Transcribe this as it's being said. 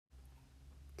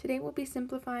Today we'll be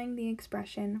simplifying the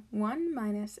expression 1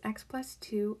 minus x plus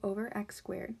 2 over x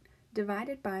squared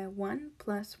divided by 1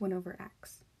 plus 1 over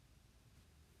x.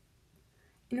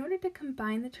 In order to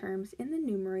combine the terms in the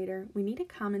numerator, we need a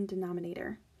common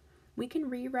denominator. We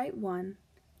can rewrite 1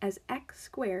 as x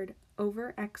squared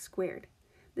over x squared.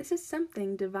 This is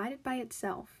something divided by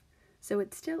itself, so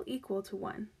it's still equal to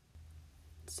 1.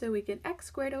 So we get x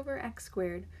squared over x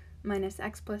squared minus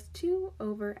x plus 2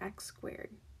 over x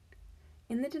squared.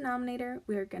 In the denominator,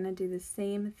 we are going to do the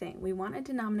same thing. We want a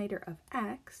denominator of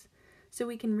x, so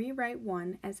we can rewrite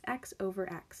 1 as x over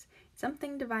x. It's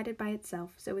something divided by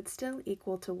itself, so it's still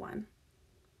equal to 1.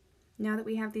 Now that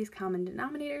we have these common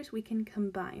denominators, we can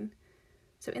combine.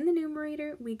 So in the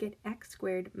numerator, we get x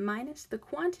squared minus the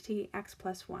quantity x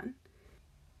plus 1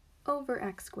 over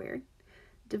x squared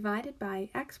divided by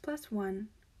x plus 1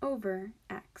 over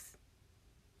x.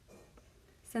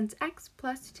 Since x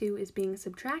plus 2 is being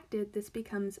subtracted, this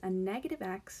becomes a negative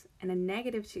x and a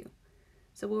negative 2.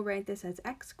 So we'll write this as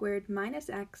x squared minus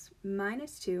x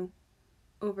minus 2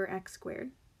 over x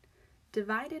squared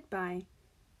divided by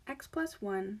x plus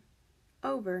 1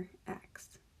 over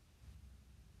x.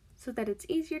 So that it's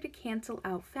easier to cancel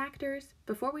out factors,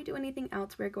 before we do anything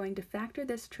else, we're going to factor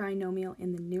this trinomial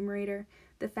in the numerator.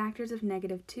 The factors of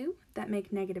negative 2 that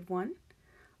make negative 1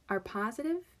 are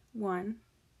positive 1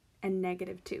 and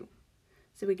negative 2.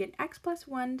 So we get x plus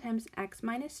 1 times x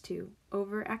minus 2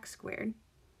 over x squared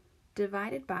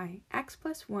divided by x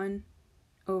plus 1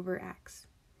 over x.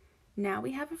 Now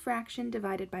we have a fraction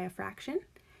divided by a fraction,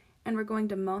 and we're going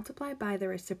to multiply by the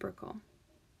reciprocal.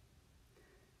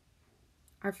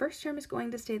 Our first term is going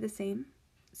to stay the same,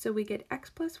 so we get x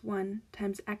plus 1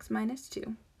 times x minus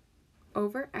 2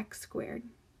 over x squared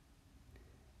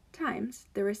times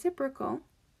the reciprocal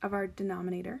of our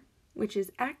denominator, which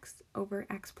is x over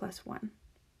x plus 1.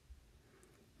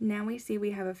 Now we see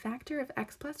we have a factor of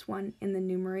x plus 1 in the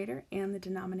numerator and the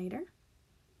denominator.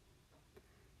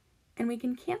 And we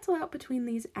can cancel out between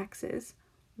these x's,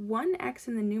 one x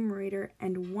in the numerator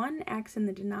and one x in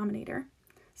the denominator.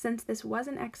 Since this was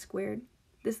an x squared,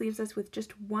 this leaves us with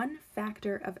just one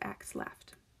factor of x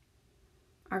left.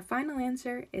 Our final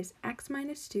answer is x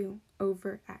minus 2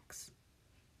 over x.